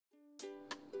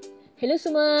Hello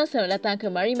semua, selamat datang ke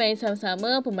Mari Main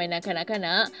Sama-Sama Permainan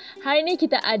Kanak-Kanak. Hari ni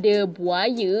kita ada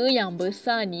buaya yang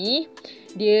besar ni.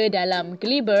 Dia dalam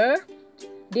glibber.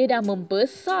 Dia dah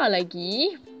membesar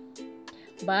lagi.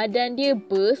 Badan dia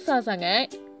besar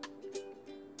sangat.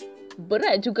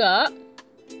 Berat juga.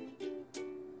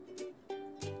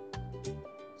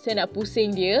 Saya nak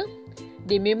pusing dia.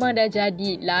 Dia memang dah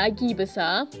jadi lagi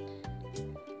besar.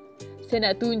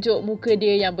 Saya nak tunjuk muka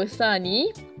dia yang besar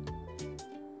ni.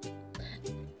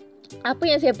 Apa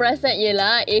yang saya perasan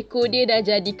ialah ekor dia dah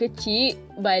jadi kecil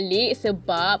balik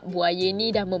sebab buaya ni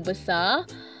dah membesar.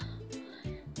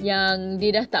 Yang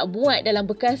dia dah tak muat dalam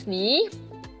bekas ni.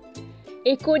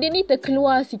 Ekor dia ni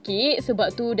terkeluar sikit sebab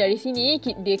tu dari sini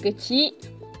dia kecil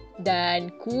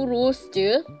dan kurus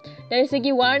je. Dari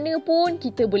segi warna pun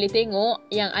kita boleh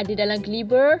tengok yang ada dalam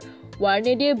glibber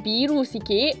warna dia biru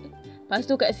sikit. Lepas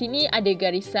tu kat sini ada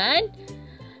garisan.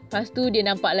 Lepas tu dia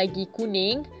nampak lagi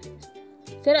kuning.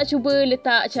 Saya nak cuba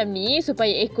letak macam ni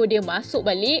supaya ekor dia masuk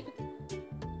balik.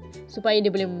 Supaya dia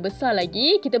boleh membesar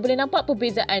lagi. Kita boleh nampak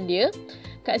perbezaan dia.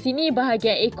 Kat sini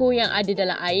bahagian ekor yang ada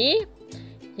dalam air.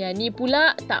 Yang ni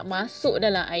pula tak masuk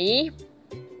dalam air.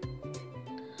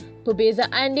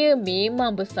 Perbezaan dia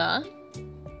memang besar.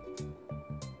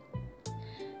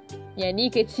 Yang ni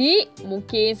kecil,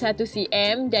 mungkin 1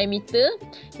 cm diameter.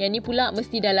 Yang ni pula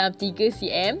mesti dalam 3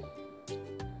 cm.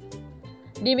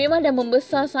 Dia memang dah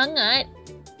membesar sangat.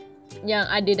 Yang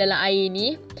ada dalam air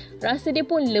ni. Rasa dia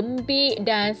pun lembik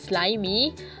dan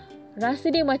slimy. Rasa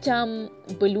dia macam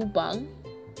berlubang.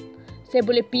 Saya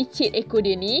boleh picit ekor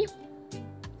dia ni.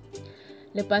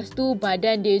 Lepas tu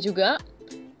badan dia juga.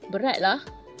 Berat lah.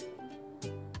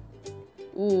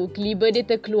 Glibber dia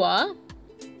terkeluar.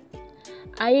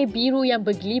 Air biru yang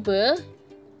berglibber.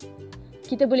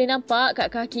 Kita boleh nampak kat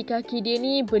kaki-kaki dia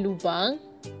ni berlubang.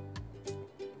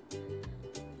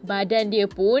 Badan dia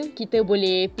pun kita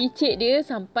boleh picit dia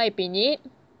sampai penyet.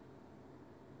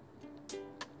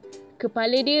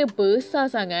 Kepala dia besar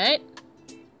sangat.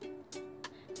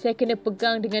 Saya kena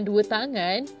pegang dengan 2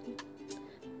 tangan.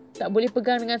 Tak boleh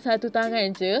pegang dengan 1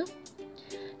 tangan je.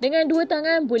 Dengan 2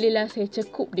 tangan bolehlah saya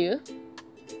cekup dia.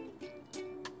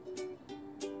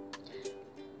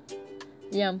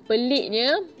 Yang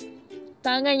peliknya,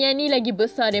 tangan yang ni lagi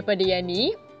besar daripada yang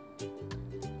ni.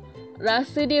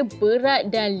 Rasa dia berat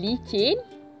dan licin.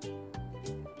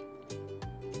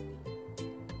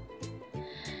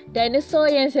 Dinosaur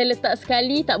yang saya letak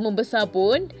sekali tak membesar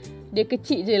pun. Dia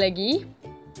kecil je lagi.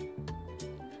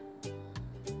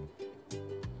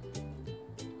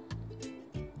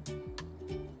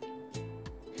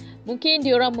 Mungkin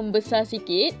diorang membesar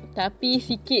sikit. Tapi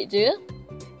sikit je.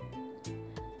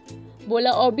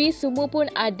 Bola orbis semua pun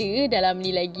ada dalam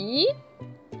ni lagi.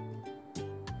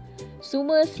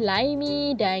 Semua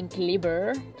slimy dan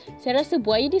glibber. Saya rasa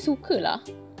buaya dia sukalah.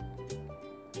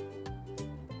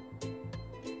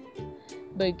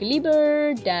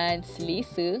 Berglibber dan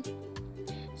selesa.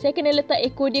 Saya kena letak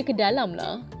ekor dia ke dalam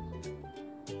lah.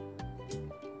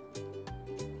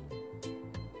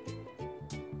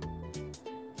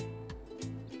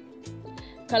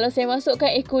 Kalau saya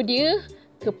masukkan ekor dia,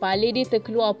 kepala dia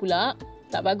terkeluar pula.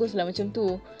 Tak baguslah macam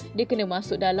tu. Dia kena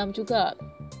masuk dalam juga.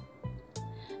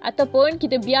 Ataupun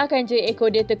kita biarkan je ekor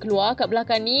dia terkeluar kat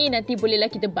belakang ni. Nanti bolehlah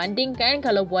kita bandingkan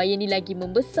kalau buaya ni lagi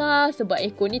membesar. Sebab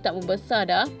ekor ni tak membesar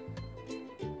dah.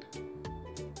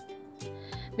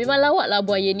 Memang lawak lah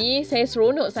buaya ni. Saya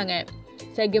seronok sangat.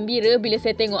 Saya gembira bila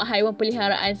saya tengok haiwan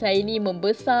peliharaan saya ni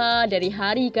membesar dari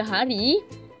hari ke hari.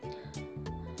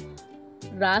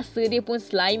 Rasa dia pun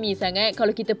slimy sangat.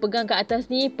 Kalau kita pegang kat atas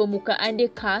ni, permukaan dia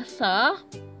kasar.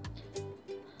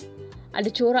 Ada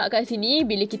corak kat sini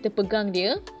bila kita pegang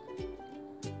dia.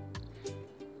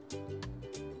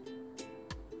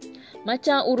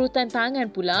 Macam urutan tangan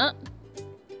pula.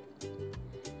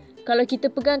 Kalau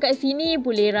kita pegang kat sini,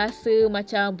 boleh rasa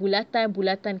macam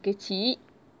bulatan-bulatan kecil.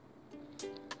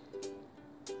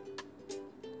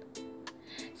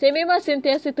 Saya memang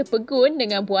sentiasa terpegun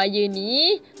dengan buaya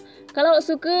ni. Kalau awak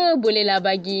suka, bolehlah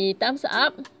bagi thumbs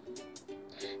up.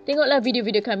 Tengoklah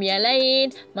video-video kami yang lain.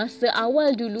 Masa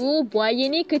awal dulu, buaya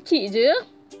ni kecil je.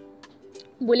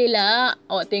 Bolehlah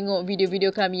awak tengok video-video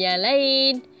kami yang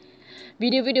lain.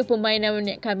 Video-video permainan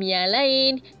kami yang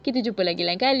lain. Kita jumpa lagi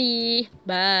lain kali.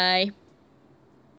 Bye.